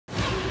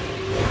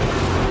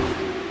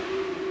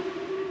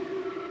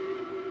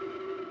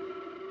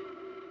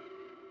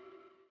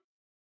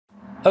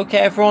Okay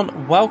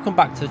everyone, welcome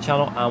back to the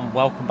channel and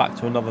welcome back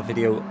to another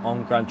video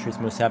on Gran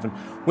Turismo 7.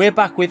 We're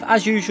back with,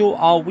 as usual,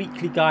 our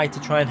weekly guide to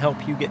try and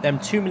help you get them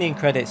 2 million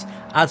credits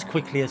as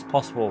quickly as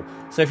possible.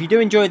 So if you do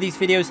enjoy these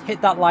videos,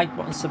 hit that like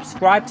button,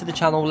 subscribe to the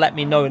channel, let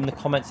me know in the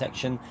comment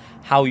section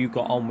how you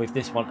got on with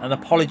this one. And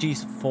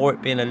apologies for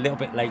it being a little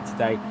bit late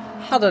today.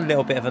 Had a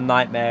little bit of a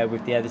nightmare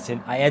with the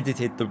editing. I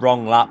edited the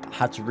wrong lap,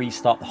 had to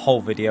restart the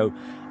whole video.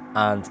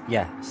 And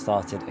yeah,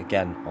 started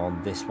again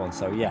on this one.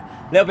 So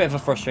yeah, a little bit of a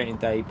frustrating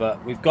day,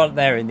 but we've got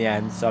there in the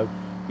end. So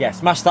yeah,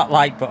 smash that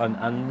like button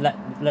and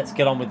let's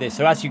get on with this.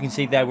 So as you can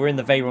see there, we're in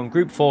the Veyron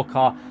Group 4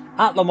 car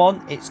at Le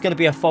Mans. It's going to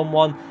be a fun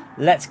one.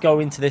 Let's go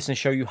into this and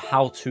show you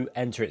how to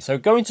enter it. So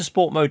go into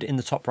sport mode in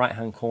the top right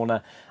hand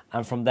corner,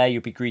 and from there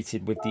you'll be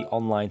greeted with the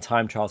online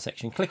time trial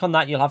section. Click on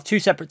that, you'll have two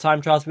separate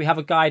time trials. We have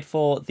a guide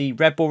for the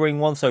Red Bull Ring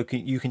one, so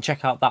you can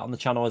check out that on the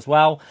channel as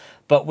well.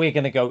 But we're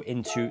going to go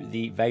into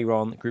the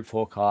Veyron Group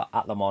 4 car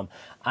at Le Mans.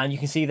 And you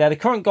can see there the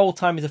current goal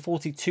time is a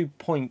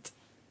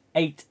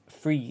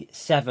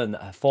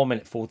 42.837, 4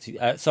 minute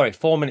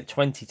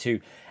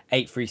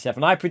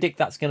 22.837. I predict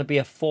that's going to be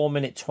a 4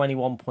 minute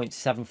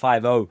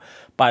 21.750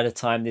 by the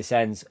time this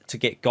ends to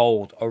get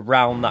gold,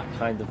 around that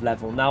kind of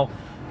level. Now,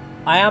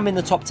 I am in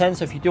the top 10,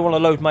 so if you do want to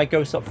load my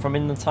Ghost up from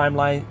in the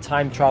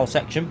time trial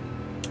section,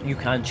 you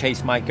can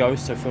chase my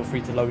Ghost, so feel free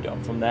to load it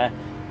up from there.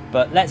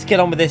 But let's get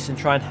on with this and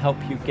try and help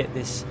you get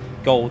this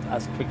gold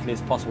as quickly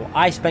as possible.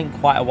 I spent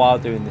quite a while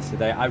doing this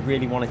today. I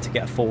really wanted to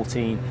get a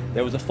 14.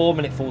 There was a 4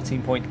 minute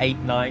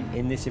 14.89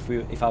 in this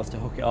if I was to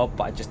hook it up,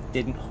 but I just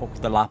didn't hook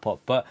the lap up.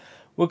 But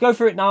we'll go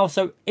through it now.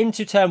 So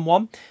into turn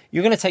one,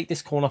 you're going to take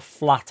this corner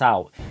flat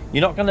out.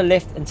 You're not going to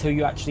lift until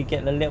you actually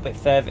get a little bit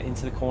further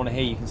into the corner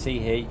here. You can see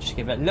here, you just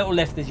give it a little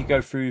lift as you go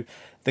through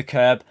the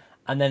curb.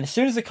 And then as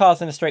soon as the car's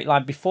in a straight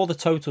line, before the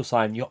total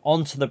sign, you're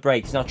onto the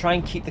brakes. Now try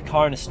and keep the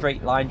car in a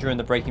straight line during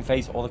the braking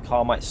phase, or the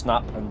car might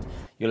snap and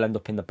you'll end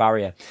up in the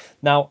barrier.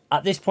 Now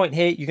at this point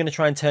here, you're going to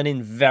try and turn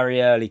in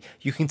very early.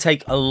 You can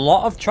take a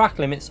lot of track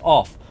limits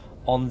off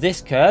on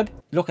this curb.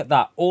 Look at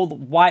that, all the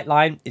white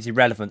line is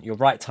irrelevant. Your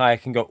right tyre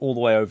can go all the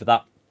way over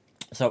that,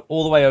 so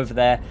all the way over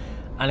there.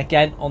 And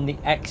again, on the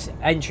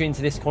entry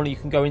into this corner, you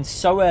can go in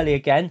so early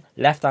again,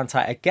 left hand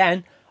tyre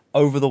again,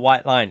 over the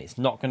white line. It's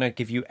not going to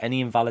give you any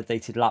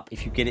invalidated lap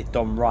if you get it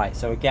done right.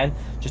 So again,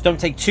 just don't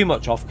take too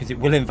much off, because it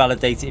will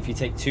invalidate it if you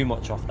take too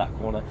much off that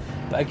corner.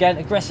 But again,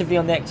 aggressively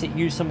on the exit,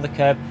 use some of the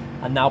curb,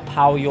 and now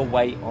power your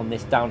way on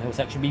this downhill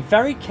section. Be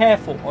very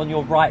careful on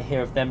your right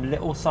here of them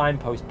little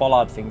signpost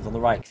bollard things on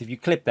the right, because if you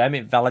clip them,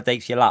 it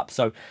validates your lap.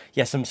 So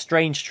yeah, some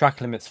strange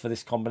track limits for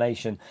this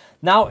combination.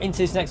 Now into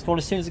this next corner,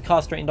 as soon as the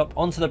car straightened up,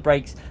 onto the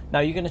brakes. Now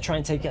you're going to try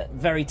and take a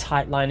very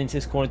tight line into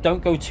this corner.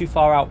 Don't go too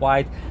far out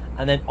wide,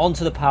 and then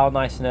onto the power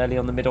nice and early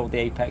on the middle of the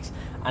apex.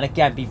 And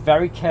again, be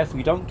very careful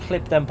you don't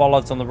clip them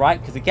bollards on the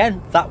right, because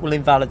again, that will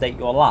invalidate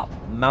your lap.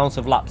 Amount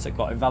of laps that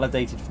got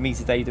invalidated for me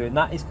today doing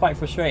that is quite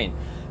frustrating.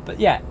 But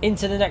yeah,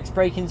 into the next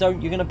braking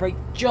zone, you're going to brake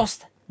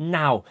just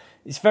now.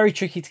 It's very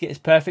tricky to get this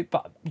perfect,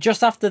 but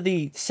just after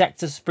the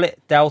sector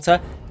split delta,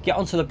 get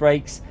onto the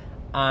brakes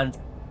and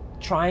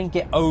try and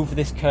get over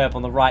this curb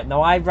on the right.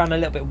 Now I ran a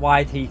little bit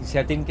wide here, you can see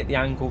I didn't get the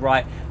angle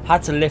right,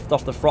 had to lift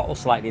off the throttle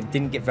slightly and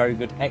didn't get very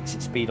good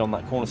exit speed on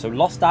that corner, so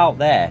lost out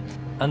there,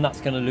 and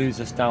that's going to lose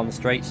us down the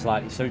straight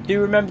slightly. So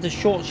do remember to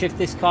short shift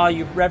this car.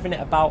 You're revving it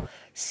about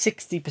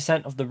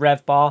 60% of the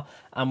rev bar,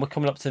 and we're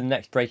coming up to the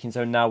next braking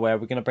zone now, where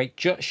we're going to brake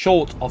just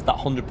short of that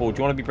 100 board.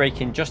 You want to be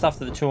braking just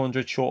after the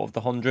 200, short of the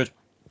 100.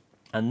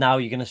 And now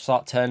you're going to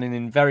start turning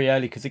in very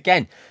early, because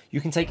again, you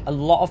can take a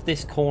lot of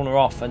this corner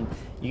off, and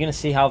you're going to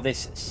see how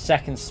this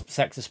second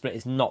sector split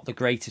is not the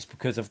greatest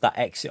because of that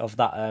exit of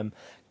that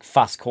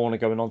fast corner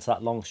going onto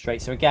that long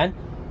straight. So again,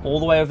 all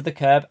the way over the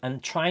curb,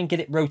 and try and get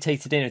it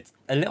rotated in. It's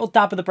a little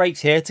dab of the brakes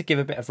here to give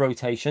a bit of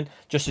rotation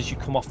just as you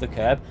come off the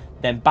curb,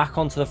 then back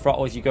onto the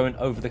throttle as you're going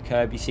over the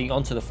curb. You see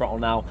onto the throttle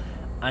now,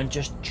 and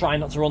just try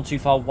not to run too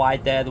far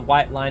wide there. The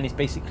white line is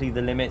basically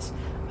the limits,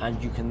 and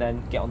you can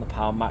then get on the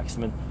power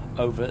maximum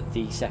over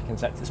the second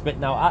sector split.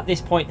 Now at this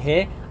point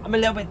here, I'm a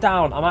little bit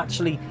down. I'm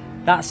actually,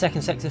 that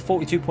second sector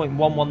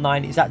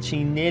 42.119 is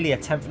actually nearly a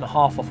tenth and a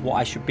half off what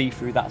I should be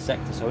through that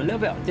sector, so a little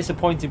bit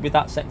disappointed with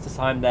that sector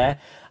time there.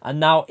 And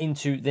now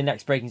into the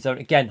next braking zone,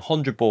 again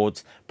 100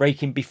 boards,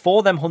 braking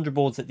before them 100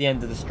 boards at the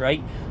end of the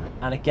straight.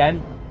 And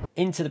again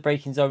into the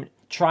braking zone,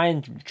 try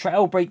and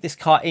trail brake this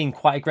car in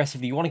quite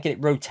aggressively. You want to get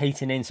it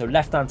rotating in, so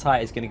left hand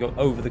tyre is going to go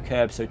over the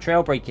curb, so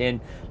trail brake in,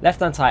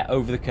 left hand tyre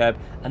over the curb,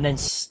 and then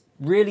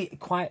really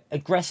quite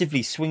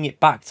aggressively swing it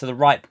back to the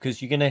right,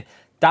 because you're going to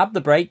dab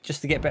the brake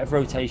just to get a bit of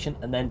rotation,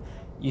 and then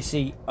you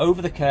see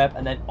over the curb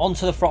and then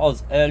onto the throttle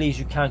as early as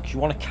you can, because you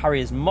want to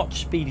carry as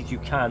much speed as you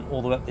can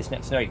all the way up this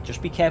next straight.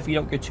 Just be careful you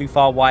don't go too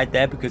far wide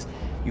there, because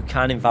you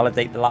can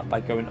invalidate the lap by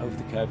going over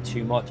the curb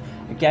too much.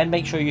 Again,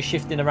 make sure you're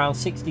shifting around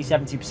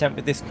 60-70%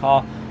 with this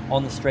car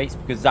on the straights,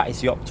 because that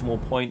is the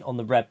optimal point on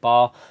the red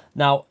bar.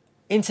 Now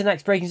Into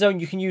next braking zone,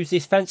 you can use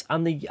this fence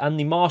and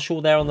the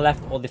marshal there on the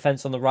left, or the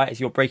fence on the right as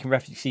your braking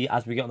reference. You see,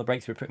 as we get on the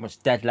brakes, we're pretty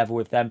much dead level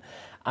with them.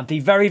 And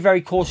be very,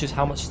 very cautious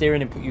how much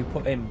steering input you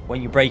put in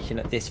when you're braking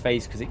at this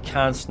phase, because it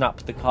can snap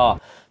the car.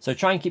 So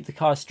try and keep the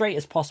car as straight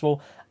as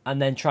possible, and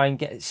then try and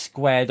get it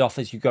squared off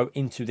as you go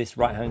into this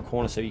right-hand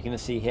corner. So you're going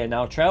to see here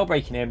now, trail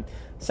braking in,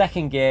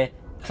 second gear,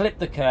 clip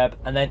the curb,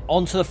 and then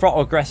onto the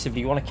throttle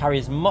aggressively. You want to carry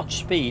as much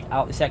speed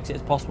out this exit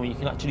as possible. You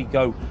can actually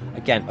go,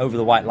 again, over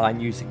the white line,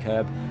 use the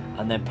curb,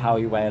 and then power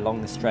your way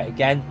along the straight.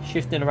 Again,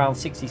 shifting around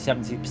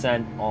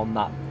 60-70% on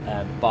that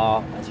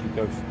bar as you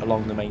go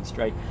along the main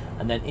straight.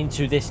 And then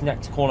into this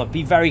next corner.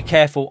 Be very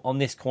careful on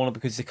this corner,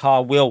 because the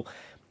car will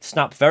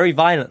snap very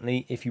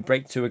violently if you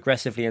brake too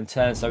aggressively and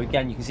turn. So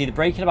again, you can see the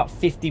braking, about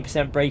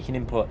 50% braking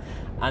input,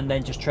 and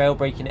then just trail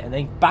braking it, and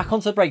then back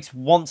onto the brakes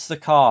once the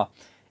car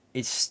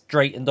is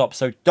straightened up.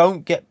 So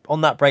don't get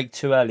on that brake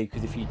too early,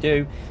 because if you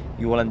do,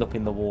 you will end up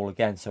in the wall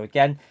again. So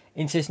again,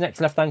 into this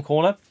next left-hand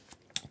corner,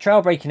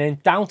 trail braking in,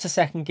 down to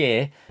second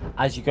gear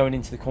as you're going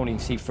into the corner. You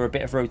can see for a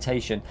bit of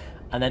rotation,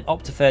 and then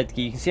up to third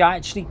gear. You can see I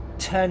actually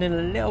turned in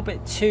a little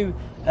bit too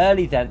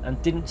early then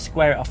and didn't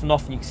square it off and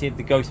off, and you can see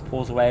the ghost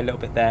pulls away a little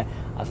bit there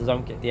as I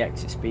don't get the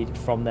exit speed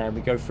from there. And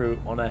we go through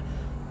on a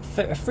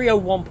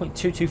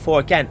 301.224,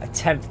 again a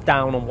 10th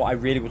down on what I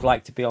really would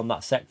like to be on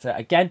that sector.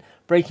 Again,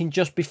 braking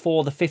just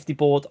before the 50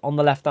 board on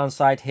the left hand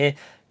side here.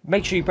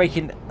 Make sure you're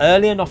braking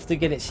early enough to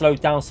get it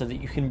slowed down so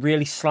that you can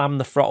really slam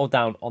the throttle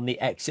down on the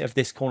exit of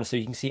this corner. So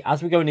you can see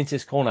as we're going into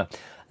this corner,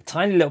 a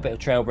tiny little bit of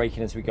trail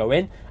braking as we go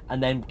in,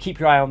 and then keep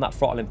your eye on that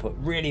throttle input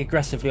really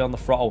aggressively on the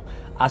throttle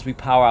as we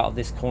power out of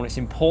this corner. It's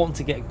important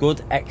to get a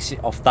good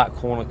exit off that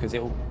corner, because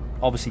it will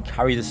obviously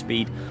carry the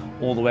speed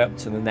all the way up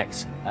to the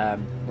next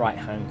right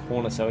hand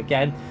corner. So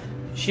again,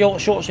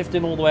 short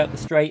shifting all the way up the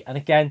straight, and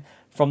again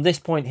from this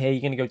point here, you're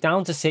going to go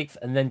down to 6th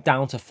and then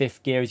down to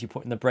 5th gear as you're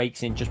putting the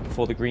brakes in just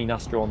before the green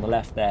Astro on the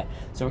left there.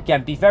 So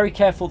again, be very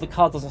careful the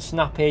car doesn't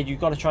snap here. You've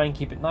got to try and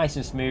keep it nice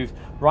and smooth,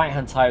 right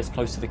hand tyre as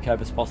close to the curb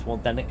as possible,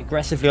 and then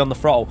aggressively on the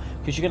throttle,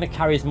 because you're going to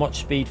carry as much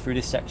speed through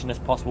this section as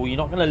possible. You're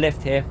not going to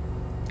lift here.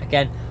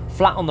 Again,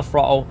 flat on the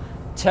throttle,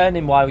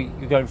 turning while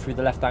you're going through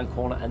the left hand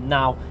corner, and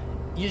now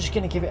you're just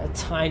going to give it a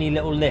tiny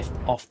little lift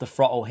off the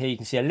throttle here. You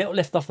can see a little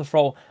lift off the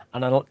throttle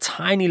and a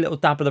tiny little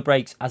dab of the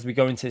brakes as we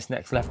go into this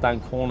next left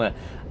hand corner,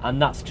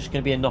 and that's just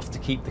going to be enough to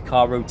keep the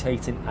car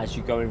rotating as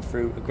you're going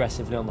through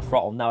aggressively on the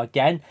throttle. Now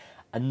again,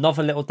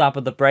 another little dab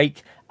of the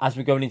brake as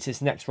we're going into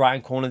this next right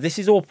hand corner. This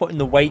is all putting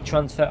the weight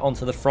transfer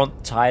onto the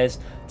front tyres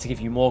to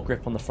give you more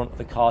grip on the front of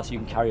the car, so you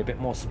can carry a bit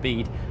more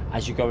speed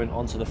as you're going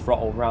onto the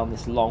throttle around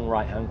this long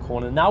right hand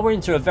corner. Now we're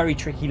into a very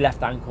tricky left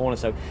hand corner.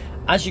 So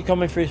as you're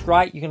coming through this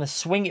right, you're going to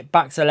swing it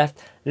back to the left,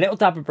 little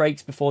dab of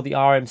brakes before the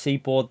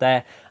RMC board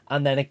there,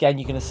 and then again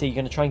you're going to see you're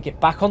going to try and get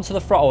back onto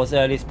the throttle as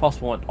early as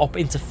possible and up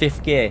into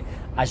 5th gear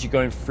as you're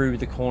going through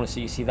the corner. So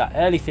you see that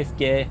early 5th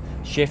gear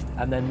shift,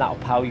 and then that'll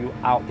power you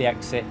out the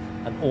exit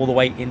and all the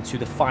way into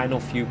the final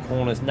few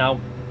corners. Now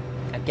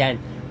again,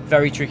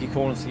 very tricky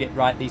corners to get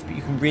right these, but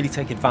you can really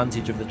take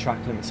advantage of the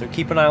track limits. So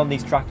keep an eye on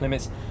these track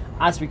limits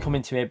as we come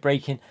into here,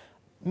 braking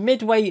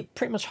midway,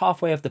 pretty much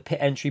halfway of the pit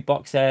entry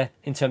box there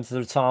in terms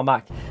of the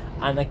tarmac,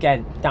 and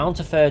again down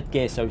to 3rd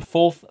gear, so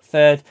 4th,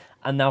 3rd,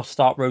 and now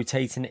start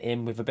rotating it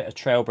in with a bit of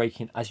trail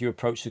braking as you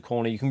approach the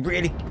corner. You can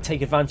really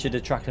take advantage of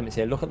the track limits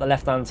here. Look at the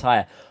left hand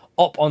tyre,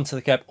 up onto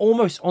the curb,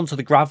 almost onto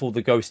the gravel,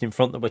 the ghost in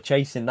front that we're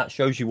chasing. That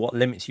shows you what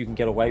limits you can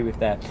get away with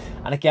there.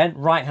 And again,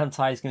 right hand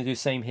tyre is going to do the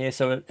same here.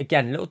 So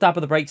again, a little dab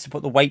of the brakes to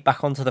put the weight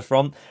back onto the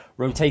front,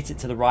 rotate it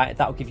to the right.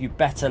 That will give you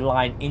better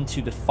line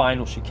into the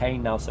final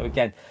chicane now. So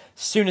again,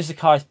 as soon as the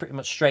car is pretty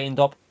much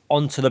straightened up,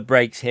 onto the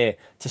brakes here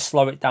to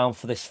slow it down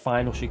for this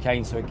final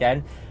chicane. So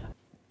again,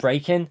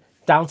 braking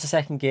down to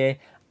 2nd gear,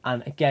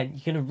 and again,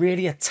 you're going to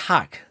really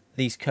attack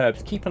these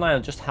curbs. Keep an eye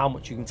on just how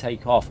much you can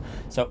take off.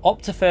 So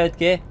up to 3rd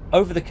gear,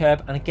 over the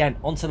curb, and again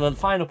onto the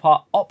final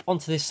part, up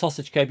onto this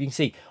sausage curb. You can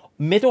see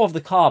middle of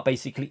the car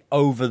basically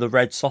over the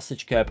red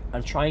sausage curb,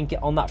 and try and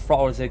get on that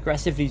throttle as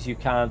aggressively as you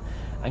can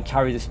and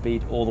carry the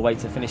speed all the way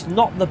to finish.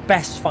 Not the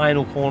best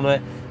final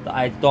corner that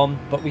I had done,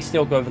 but we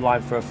still go over the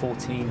line for a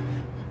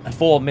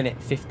 4-minute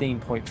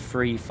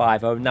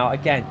 15.350. Now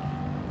again,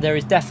 there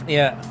is definitely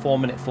a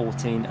 4-minute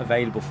 14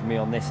 available for me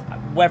on this.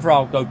 Whether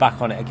I'll go back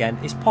on it again,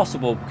 it's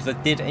possible, because I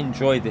did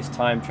enjoy this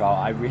time trial.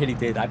 I really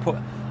did. I put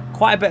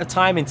quite a bit of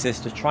time into this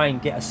to try and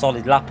get a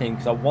solid lap in,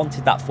 because I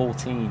wanted that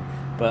 14,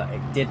 but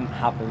it didn't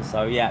happen.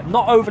 So yeah,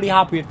 not overly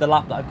happy with the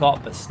lap that I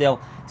got, but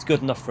still it's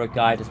good enough for a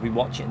guide as we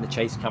watch it in the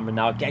chase camera.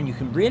 Now again, you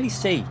can really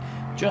see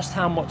just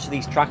how much of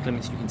these track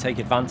limits you can take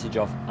advantage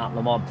of at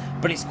Le Mans.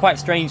 But it's quite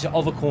strange that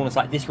other corners,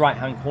 like this right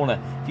hand corner,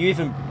 if you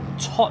even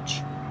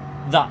touch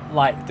that,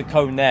 like the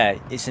cone there,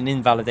 it's an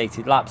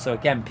invalidated lap. So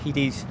again,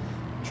 PD's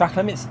track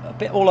limits a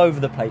bit all over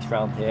the place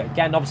around here.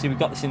 Again, obviously we've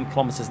got this in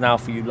kilometers now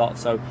for you lot,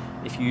 so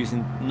if you're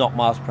using not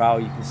miles per hour,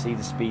 you can see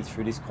the speed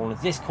through this corner.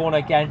 This corner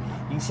again,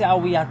 you can see how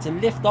we had to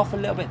lift off a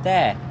little bit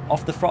there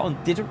off the front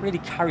and didn't really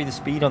carry the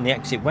speed on the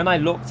exit. When I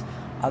looked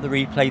at the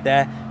replay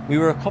there, we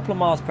were a couple of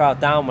miles per hour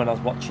down when I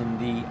was watching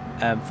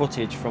the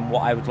footage from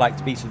what I would like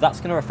to be. So that's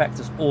going to affect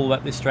us all the way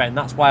up this straight, and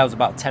that's why I was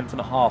about 1/10 and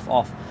a half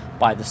off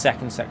by the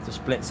second sector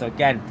split. So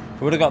again,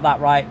 if we would have got that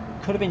right,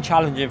 could have been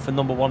challenging for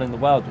 #1 in the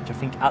world, which I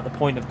think at the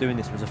point of doing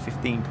this was a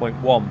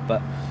 15.1.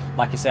 But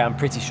like I say, I'm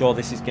pretty sure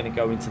this is going to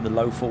go into the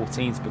low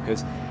 14s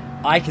because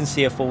I can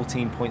see a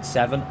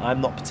 14.7.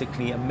 I'm not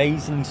particularly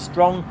amazingly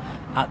strong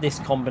at this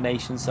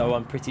combination, so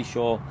I'm pretty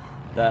sure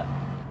that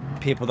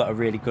people that are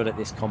really good at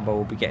this combo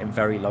will be getting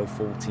very low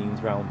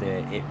 14s around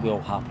here. It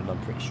will happen, I'm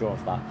pretty sure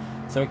of that.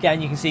 So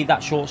again, you can see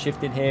that short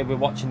shifting here. We're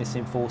watching this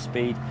in full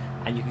speed,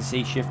 and you can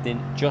see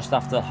shifting just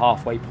after the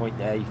halfway point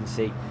there. You can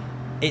see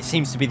it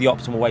seems to be the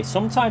optimal way.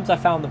 Sometimes I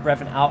found that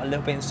revving out a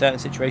little bit in certain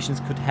situations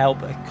could help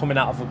coming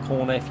out of a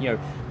corner, if you know,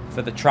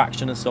 for the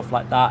traction and stuff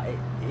like that.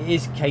 It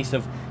is a case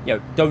of, you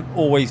know, don't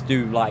always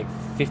do like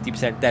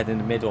 50% dead in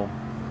the middle.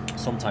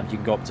 Sometimes you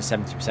can go up to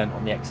 70%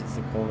 on the exits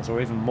and corners, or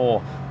even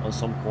more on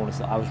some corners.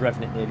 That I was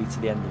revving it nearly to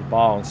the end of the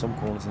bar on some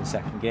corners in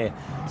second gear.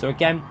 So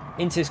again,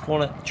 into this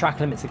corner, track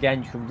limits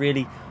again, you can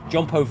really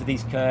jump over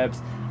these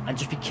curbs, and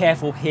just be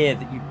careful here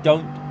that you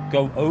don't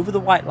go over the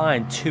white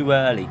line too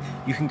early.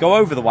 You can go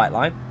over the white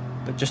line,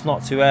 but just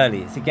not too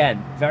early. It's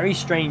again very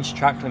strange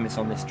track limits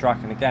on this track,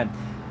 and again,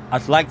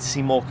 I'd like to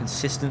see more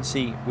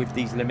consistency with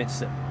these limits,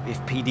 that if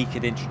PD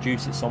could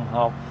introduce it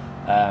somehow,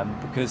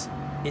 because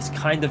it's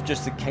kind of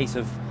just a case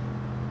of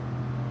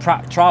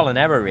trial and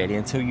error really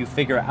until you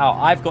figure it out.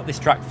 I've got this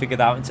track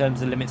figured out in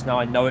terms of limits now.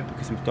 I know it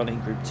because we've done it in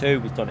Group 2,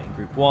 we've done it in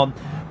Group 1,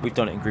 we've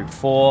done it in Group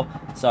 4,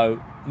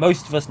 so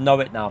most of us know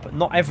it now, but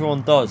not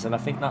everyone does, and I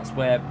think that's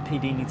where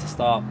PD needs to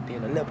start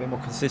being a little bit more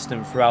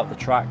consistent throughout the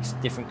tracks,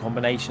 different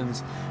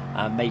combinations,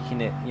 and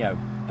making it, you know,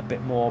 a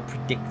bit more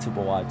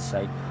predictable, I'd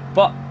say.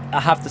 But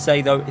I have to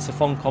say though, it's a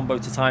fun combo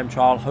to time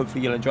trial.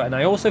 Hopefully you'll enjoy it, and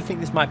I also think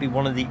this might be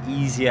one of the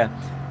easier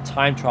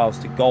time trials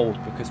to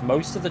gold, because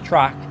most of the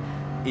track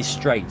is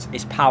straight,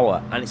 it's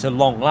power, and it's a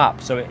long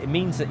lap, so it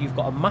means that you've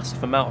got a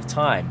massive amount of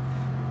time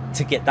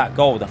to get that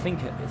gold. I think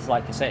it's,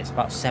 like I say, it's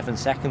about 7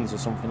 seconds or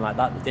something like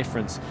that, the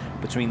difference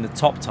between the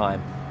top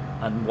time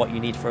and what you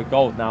need for a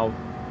gold. Now,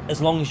 as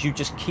long as you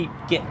just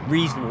get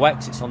reasonable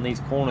exits on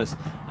these corners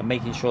and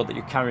making sure that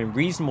you're carrying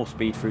reasonable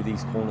speed through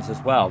these corners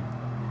as well,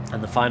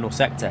 and the final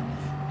sector,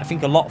 I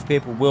think a lot of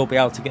people will be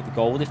able to get the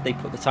gold if they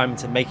put the time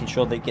into making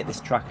sure they get this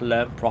track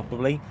learnt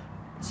properly.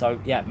 So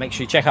yeah, make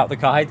sure you check out the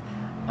guide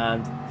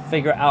and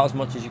figure it out as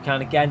much as you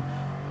can. Again,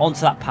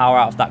 onto that power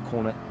out of that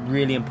corner,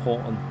 really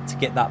important to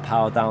get that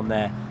power down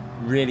there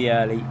really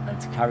early and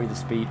to carry the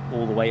speed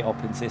all the way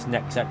up into this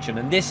next section.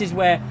 And this is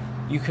where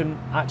you can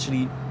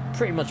actually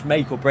pretty much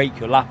make or break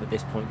your lap at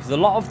this point, because a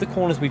lot of the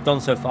corners we've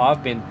done so far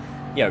have been,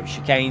 you know,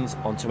 chicanes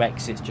onto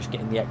exits, just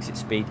getting the exit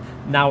speed.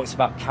 Now it's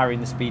about carrying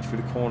the speed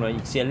through the corner. You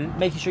can see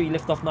making sure you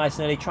lift off nice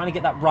and early, trying to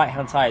get that right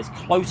hand tyre as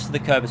close to the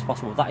curb as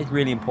possible. That is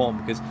really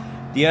important, because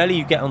the earlier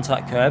you get onto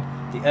that curb,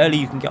 the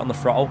earlier you can get on the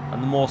throttle,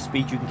 and the more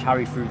speed you can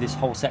carry through this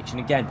whole section.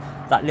 Again,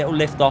 that little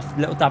lift off,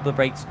 little dab of the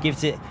brakes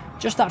gives it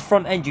just that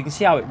front end. You can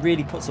see how it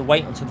really puts the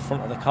weight onto the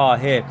front of the car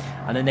here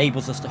and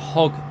enables us to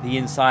hug the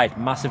inside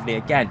massively.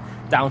 Again,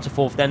 down to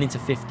fourth, then into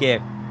fifth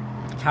gear,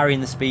 carrying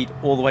the speed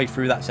all the way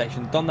through that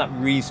section. Done that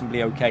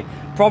reasonably okay.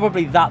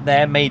 Probably that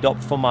there made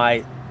up for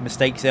my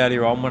mistakes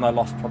earlier on when I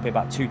lost probably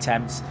about 2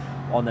 tenths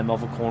on them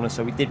other corners,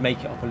 so we did make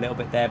it up a little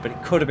bit there, but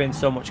it could have been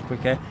so much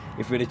quicker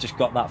if we'd have just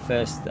got that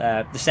first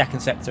the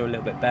second sector a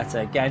little bit better.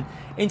 Again,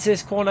 into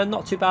this corner,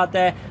 not too bad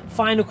there.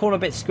 Final corner a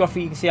bit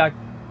scruffy. You can see I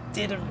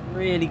didn't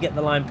really get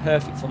the line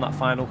perfect on that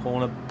final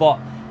corner, but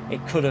it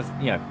could have,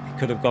 you know, it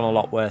could have gone a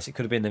lot worse. It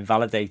could have been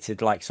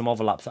invalidated like some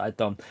other laps that I'd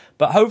done.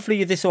 But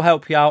hopefully this will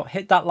help you out.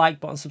 Hit that like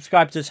button,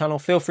 subscribe to the channel,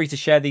 feel free to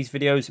share these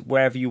videos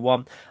wherever you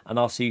want, and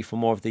I'll see you for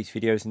more of these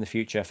videos in the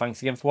future.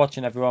 Thanks again for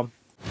watching, everyone.